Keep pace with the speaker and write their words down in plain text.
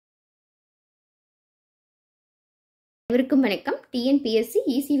அனைவருக்கும் வணக்கம். TNPSC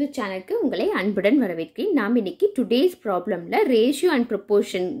ECV சேனலுக்கு உங்களை அன்புடன் வரவேற்கிறேன். நாம் இன்னைக்கு டுடேஸ் ப்ராப்ளம்ல ரேஷியோ அண்ட்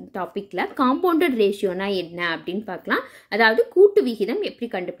ப்ரொபோர்ஷன் டாபிக்ல காம்பவுண்டட் ரேஷியோனா என்ன அப்படின்னு பார்க்கலாம். அதாவது கூட்டு விகிதம் எப்படி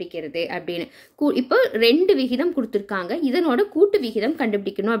கண்டுபிடிக்கிறது அப்படின்னு. இப்போ ரெண்டு விகிதம் கொடுத்துருக்காங்க. இதனோட கூட்டு விகிதம்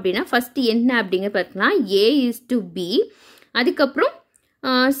கண்டுபிடிக்கணும் அப்படின்னா ஃபர்ஸ்ட் என்ன அப்படிங்க பார்க்கலாம். A:B, அதுக்கப்புறம்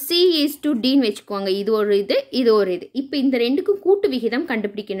C:Dன்னு வச்சுக்கோங்க. இது ஒரு இது, இது ஒரு இது. இப்போ இந்த ரெண்டுக்கும் கூட்டு விகிதம்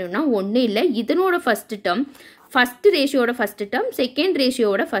கண்டுபிடிக்கணும்னா ஒன்றும் இல்லை, இதனோட first term, first ரேஷியோட first term, second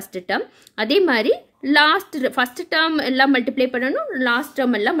ரேஷியோட first term, அதே மாதிரி லாஸ்ட் ஃபர்ஸ்ட் டேர்ம் எல்லாம் மல்டிப்ளை பண்ணணும், லாஸ்ட்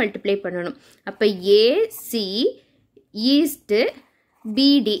டேர்ம் எல்லாம் மல்டிப்ளை பண்ணணும். அப்போ AC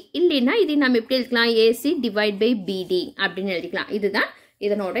BD இல்லைன்னா இது நம்ம எப்படி எழுதிக்கலாம், AC / BD அப்படின்னு எழுதிக்கலாம். இதுதான்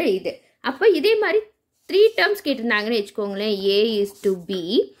இதனோட இது. அப்போ இதே மாதிரி 3 டேர்ம்ஸ் கேட்டிருந்தாங்கன்னு வச்சுக்கோங்களேன். A:B,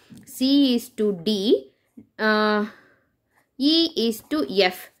 C:D,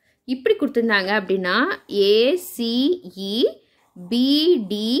 E:F இப்படி கொடுத்துருந்தாங்க அப்படின்னா ACE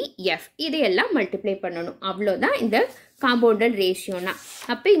BDF இதையெல்லாம் மல்டிப்ளை பண்ணணும். அவ்வளோதான் இந்த காம்பவுண்டட் ரேஷியோனா.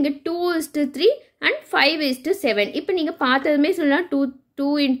 அப்போ இங்கே 2:3 அண்ட் 5:7. இப்போ நீங்கள் பார்த்ததுமே சொல்லலாம் 2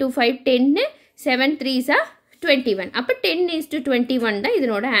 × 5 10, 7 3s 21. அப்போ 10:21 தான்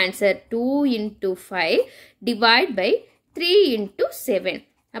இதனோட ஆன்சர். 2 × 5 divide by 3 × 7.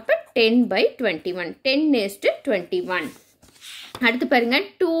 அப்போ 10/21, 10:21. அடுத்து பாருங்க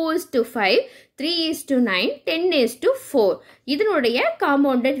 2:5, 3:9, 10:4. இதனுடைய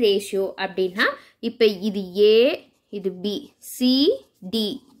காம்பவுண்டட் ரேஷியோ அப்படின்னா இப்போ இது A, இது B, C, D,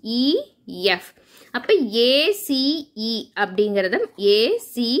 E, F. அப்போ ACE அப்படிங்கிறத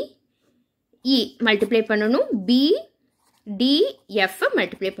ACE மல்டிப்ளை பண்ணணும், BDF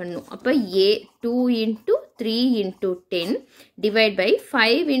மல்டிப்ளை பண்ணணும். அப்போ 2 × 3 × 10 டிவைட் பை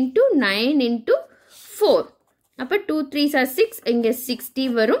 5 × 9 × 4. அப்போ 2 3s 6, இங்கே 60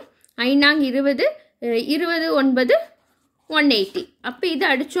 வரும். 5 20, 20 9 180. அப்போ இது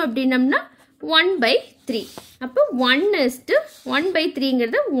அடித்தோம் அப்படின்னம்னா 1/3. அப்போ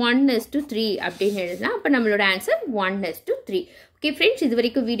 1:1/3ங்கிறது 1:3 அப்படின்னு எழுதலாம். அப்போ நம்மளோட ஆன்சர் 1:3. ஓகே ஃப்ரெண்ட்ஸ், இது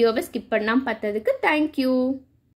வரைக்கும் வீடியோவை ஸ்கிப் பண்ணாமல் பார்த்ததுக்கு தேங்க்யூ.